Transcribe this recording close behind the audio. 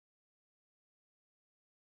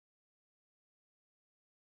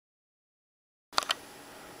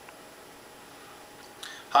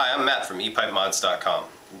Hi, I'm Matt from ePipeMods.com.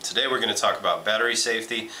 Today we're going to talk about battery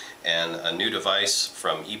safety and a new device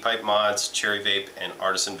from ePipeMods, Cherry Vape, and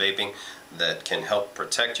Artisan Vaping that can help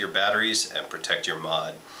protect your batteries and protect your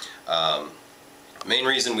mod. Main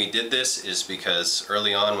reason we did this is because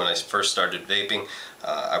early on when I first started vaping,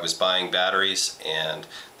 I was buying batteries and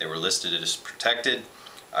they were listed as protected.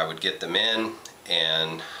 I would get them in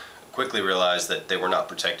and quickly realized that they were not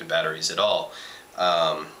protected batteries at all.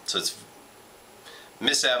 So it's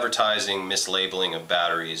misadvertising, mislabeling of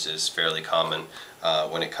batteries is fairly common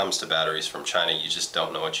when it comes to batteries from China. You just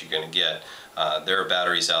don't know what you're going to get. There are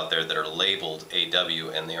batteries out there that are labeled AW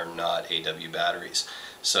and they are not AW batteries.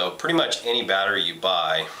 So pretty much any battery you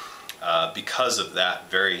buy, because of that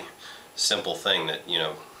very simple thing that, you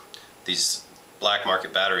know, these black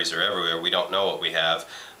market batteries are everywhere, we don't know what we have.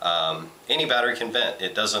 Any battery can vent.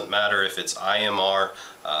 It doesn't matter if it's IMR,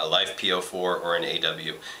 Life PO4, or an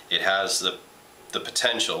AW. It has the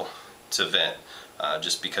potential to vent,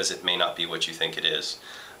 just because it may not be what you think it is.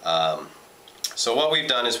 So what we've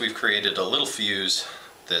done is we've created a little fuse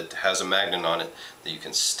that has a magnet on it that you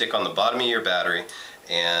can stick on the bottom of your battery,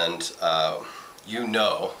 and you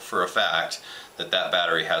know for a fact that that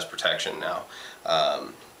battery has protection now.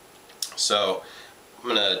 So I'm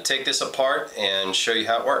going to take this apart and show you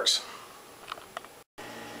how it works.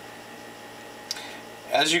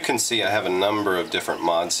 As you can see, I have a number of different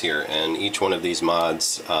mods here, and each one of these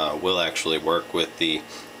mods will actually work with the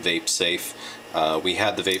Vape Safe. We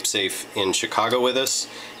had the Vape Safe in Chicago with us,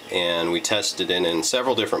 and we tested it in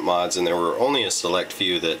several different mods, and there were only a select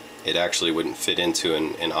few that it actually wouldn't fit into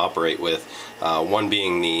and operate with. One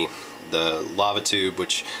being the lava tube,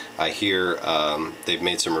 which I hear they've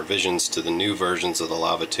made some revisions to the new versions of the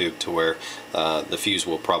lava tube to where the fuse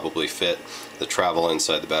will probably fit. The travel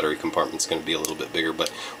inside the battery compartment is going to be a little bit bigger. But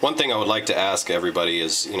one thing I would like to ask everybody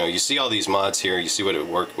is, you know, you see all these mods here, you see what it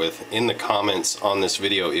worked with. In the comments on this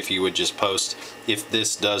video, if you would just post if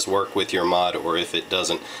this does work with your mod or if it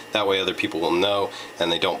doesn't. That way other people will know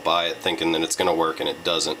and they don't buy it thinking that it's going to work and it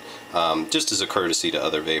doesn't. Just as a courtesy to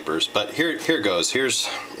other vapors. But here goes. Here's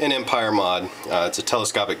an Empire mod. It's a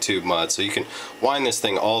telescopic tube mod, so you can wind this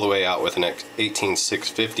thing all the way out with an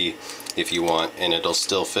 18650 if you want, and it'll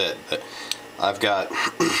still fit. But I've got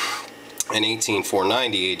an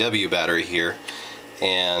 18490 AW battery here,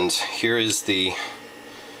 and here is the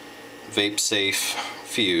Vape Safe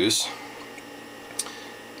fuse,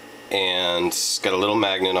 and it's got a little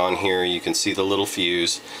magnet on here. You can see the little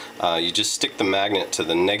fuse. You just stick the magnet to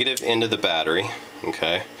the negative end of the battery,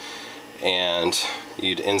 okay, and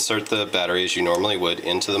you'd insert the battery as you normally would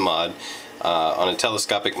into the mod. On a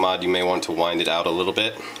telescopic mod, you may want to wind it out a little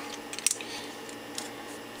bit.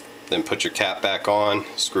 Then put your cap back on,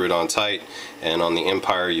 screw it on tight, and on the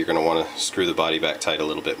Empire you're going to want to screw the body back tight a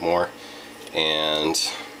little bit more, and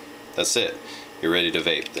that's it. You're ready to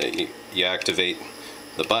vape. You activate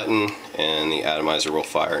the button and the atomizer will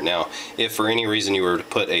fire. Now, if for any reason you were to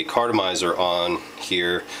put a cartomizer on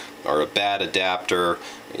here, or a bad adapter,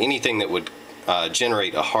 anything that would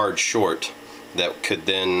generate a hard short that could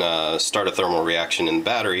then start a thermal reaction in the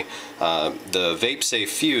battery, the Vape Safe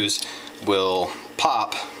fuse will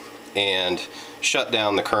pop and shut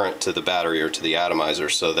down the current to the battery or to the atomizer,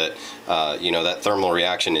 so that you know, that thermal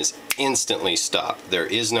reaction is instantly stopped. There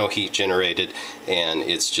is no heat generated and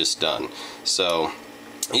it's just done. So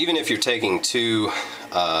even if you're taking two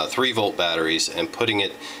 3-volt batteries and putting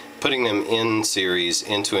them in series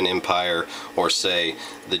into an Empire, or say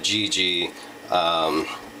the GG,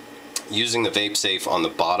 using the Vape Safe on the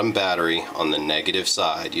bottom battery on the negative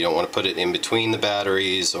side. You don't want to put it in between the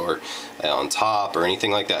batteries or on top or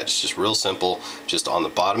anything like that. It's just real simple. Just on the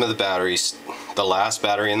bottom of the batteries, the last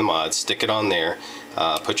battery in the mod, stick it on there,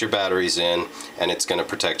 put your batteries in, and it's going to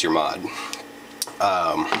protect your mod.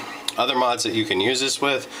 Other mods that you can use this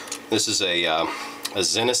with, this is a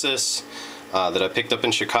Genesis that I picked up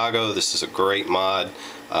in Chicago. This is a great mod.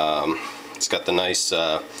 It's got the nice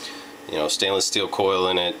you know, stainless steel coil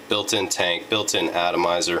in it, built-in tank, built-in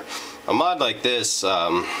atomizer. A mod like this,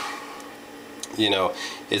 you know,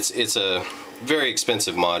 it's a very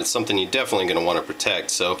expensive mod. It's something you're definitely going to want to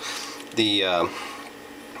protect. So the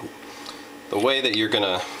way that you're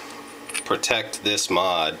going to protect this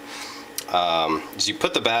mod is you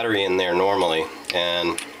put the battery in there normally,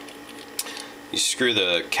 and you screw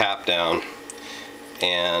the cap down,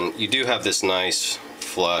 and you do have this nice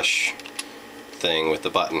flush thing with the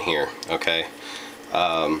button here, okay.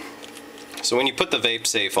 So when you put the Vape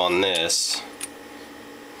Safe on this,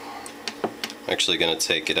 I'm actually going to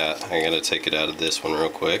take it out. I'm going to take it out of this one real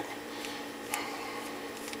quick.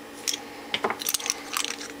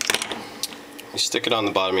 You stick it on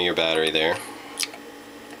the bottom of your battery there,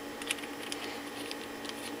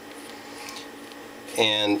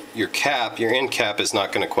 and your cap, your end cap, is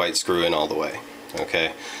not going to quite screw in all the way,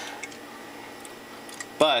 okay?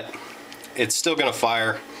 But it's still going to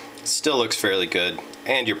fire. It still looks fairly good,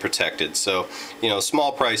 and you're protected. So, you know,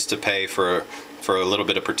 small price to pay for a little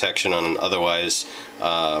bit of protection on an otherwise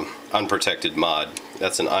unprotected mod.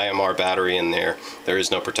 That's an IMR battery in there. There is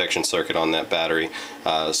no protection circuit on that battery.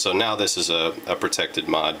 So now this is a protected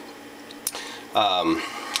mod.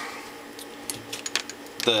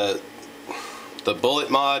 The bullet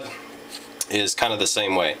mod is kind of the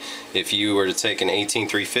same way. If you were to take an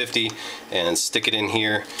 18350 and stick it in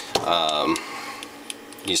here,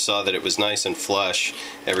 you saw that it was nice and flush.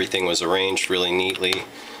 Everything was arranged really neatly.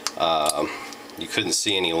 You couldn't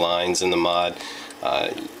see any lines in the mod.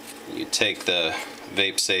 You take the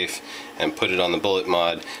Vape Safe and put it on the bullet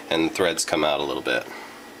mod, and the threads come out a little bit.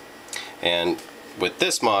 And with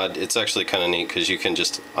this mod, it's actually kind of neat because you can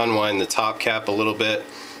just unwind the top cap a little bit,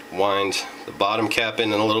 wind the bottom cap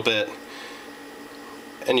in a little bit,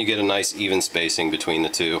 and you get a nice even spacing between the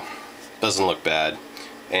two. Doesn't look bad,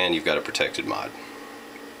 and you've got a protected mod.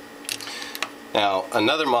 Now,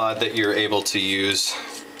 another mod that you're able to use,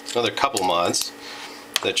 another couple mods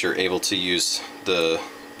that you're able to use the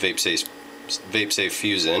Vape Safe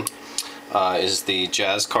fuse in is the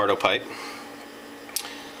Jazz Cardo pipe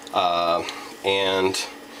and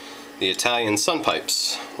the Italian Sun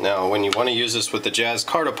pipes. Now, when you want to use this with the Jazz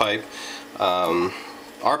Cardo pipe,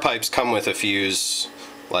 our pipes come with a fuse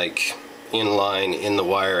like in line in the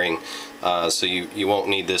wiring, so you won't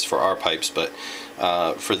need this for our pipes. But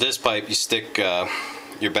for this pipe, you stick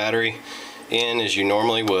your battery in as you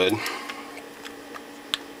normally would.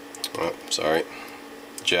 Oh, sorry,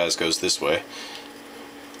 Jazz goes this way.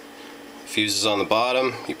 Fuse is on the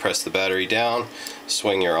bottom, you press the battery down,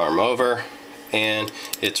 swing your arm over, and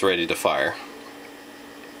it's ready to fire.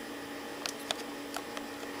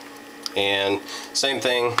 And same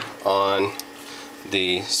thing on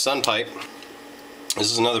the Sun pipe.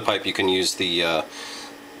 This is another pipe you can use the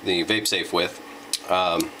Vape Safe with. You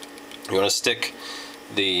want to stick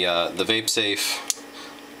the Vape Safe.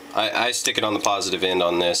 I stick it on the positive end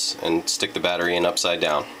on this and stick the battery in upside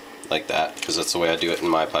down like that, because that's the way I do it in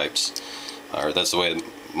my pipes, or that's the way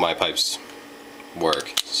my pipes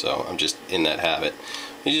work. So I'm just in that habit.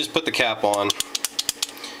 You just put the cap on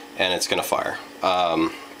and it's gonna fire.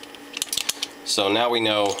 So now we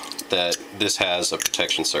know that this has a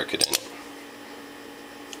protection circuit in it.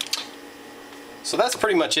 So that's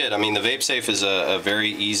pretty much it. I mean, the Vape Safe is a very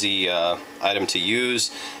easy item to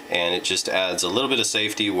use, and it just adds a little bit of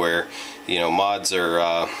safety where, you know, mods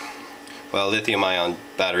are, well, lithium-ion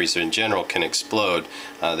batteries in general can explode.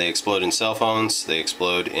 They explode in cell phones, they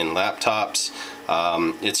explode in laptops.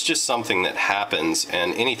 It's just something that happens,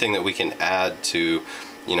 and anything that we can add to,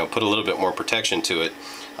 you know, put a little bit more protection to it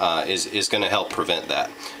is going to help prevent that.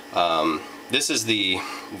 This is the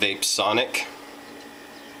Vape Sonic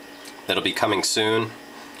that'll be coming soon.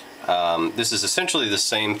 This is essentially the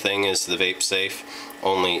same thing as the Vape Safe,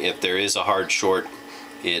 only if there is a hard short,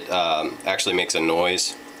 it actually makes a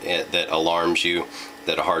noise that alarms you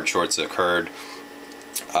that a hard short's occurred.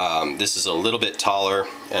 This is a little bit taller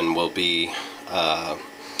and will be a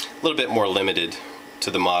little bit more limited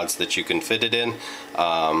to the mods that you can fit it in,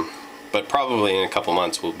 but probably in a couple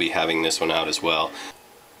months we'll be having this one out as well.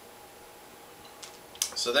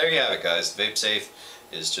 So there you have it, guys. Vape Safe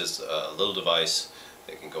is just a little device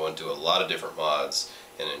that can go into a lot of different mods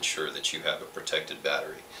and ensure that you have a protected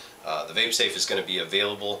battery. The Vape Safe is going to be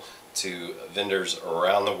available to vendors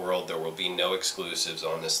around the world. There will be no exclusives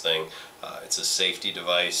on this thing. It's a safety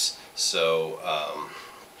device, so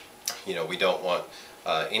you know, we don't want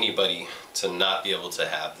anybody to not be able to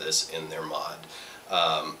have this in their mod.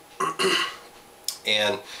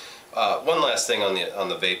 And one last thing on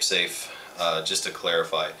the Vape Safe, just to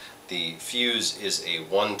clarify, the fuse is a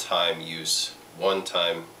one-time use. One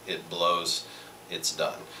time it blows, it's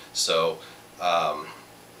done. So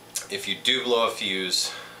if you do blow a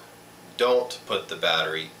fuse, don't put the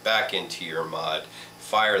battery back into your mod,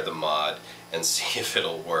 fire the mod, and see if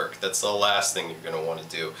it'll work. That's the last thing you're going to want to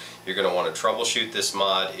do. You're going to want to troubleshoot this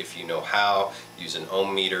mod if you know how. Use an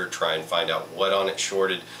ohm meter, try and find out what on it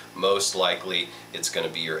shorted. Most likely it's going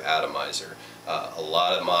to be your atomizer. A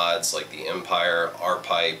lot of mods like the Empire, our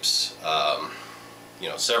pipes, you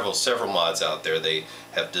know, several mods out there, they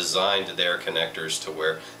have designed their connectors to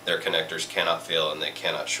where their connectors cannot fail and they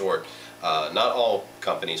cannot short. Not all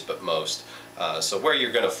companies, but most. So where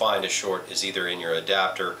you're going to find a short is either in your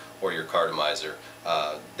adapter or your cartomizer.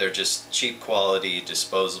 They're just cheap quality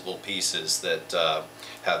disposable pieces that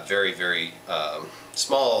have very, very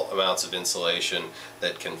small amounts of insulation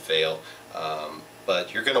that can fail.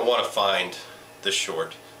 But you're going to want to find the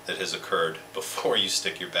short that has occurred before you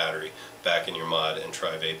stick your battery back in your mod and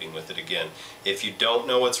try vaping with it again. If you don't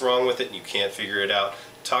know what's wrong with it and you can't figure it out,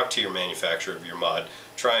 talk to your manufacturer of your mod.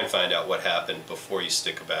 Try and find out what happened before you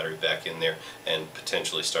stick a battery back in there and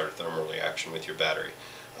potentially start a thermal reaction with your battery.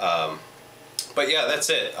 But yeah, that's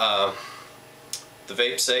it. The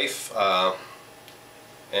Vape Safe,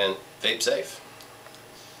 and Vape Safe.